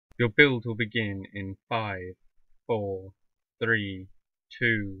Your build will begin in 5, 4, 3,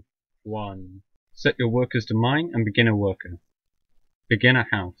 2, 1. Set your workers to mine and begin a worker. Begin a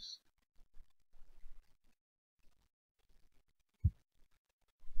house.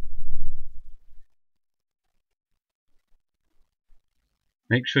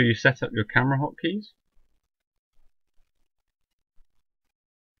 Make sure you set up your camera hotkeys.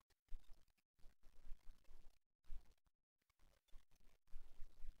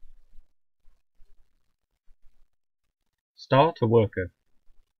 Start a worker.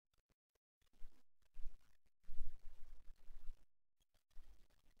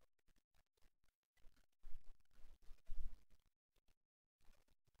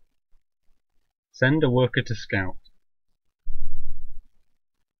 Send a worker to scout.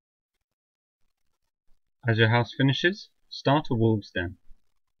 As your house finishes, start a wolves den.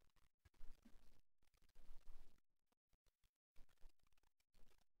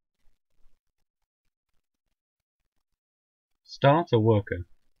 Start a worker.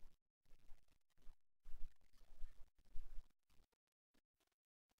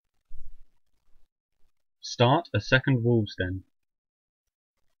 Start a second wolves den.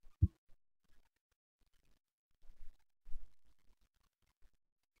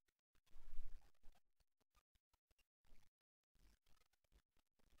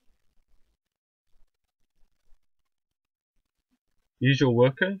 Use your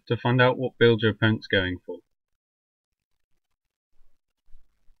worker to find out what build your opponent's going for.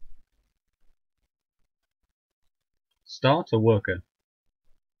 Start a worker.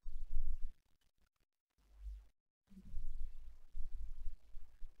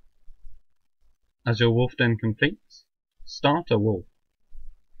 As your wolf den completes, start a wolf.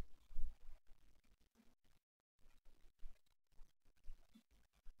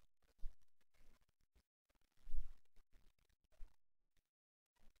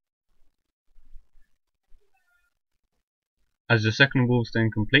 As your second wolf's den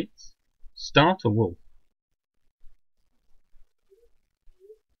completes, start a wolf.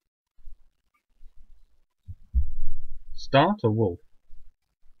 Start a wolf.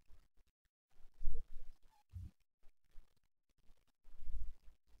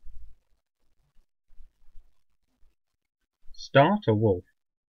 Start a wolf.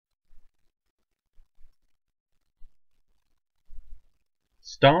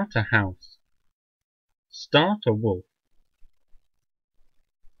 Start a house. Start a wolf.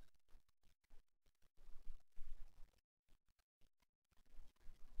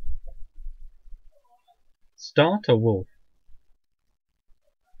 Start a wolf.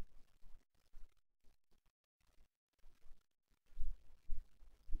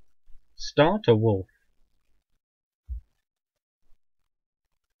 Start a wolf.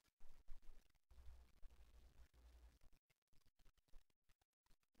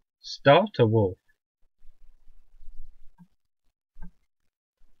 Start a wolf.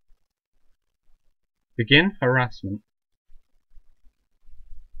 Begin harassment.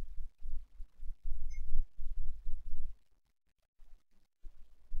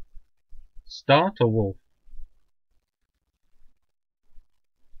 Start a wolf.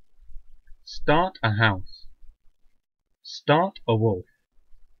 Start a house. Start a wolf.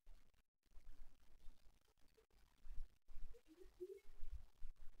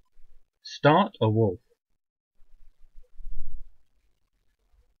 Start a wolf.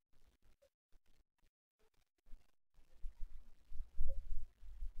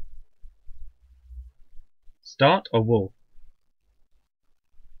 Start a wolf.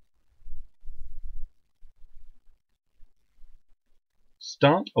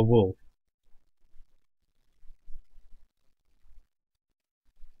 Start a wolf.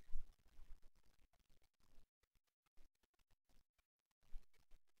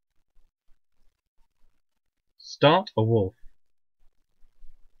 Start a wolf.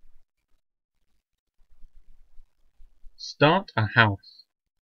 Start a house.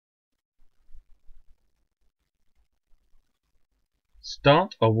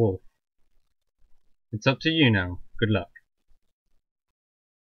 Start a wolf. It's up to you now. Good luck.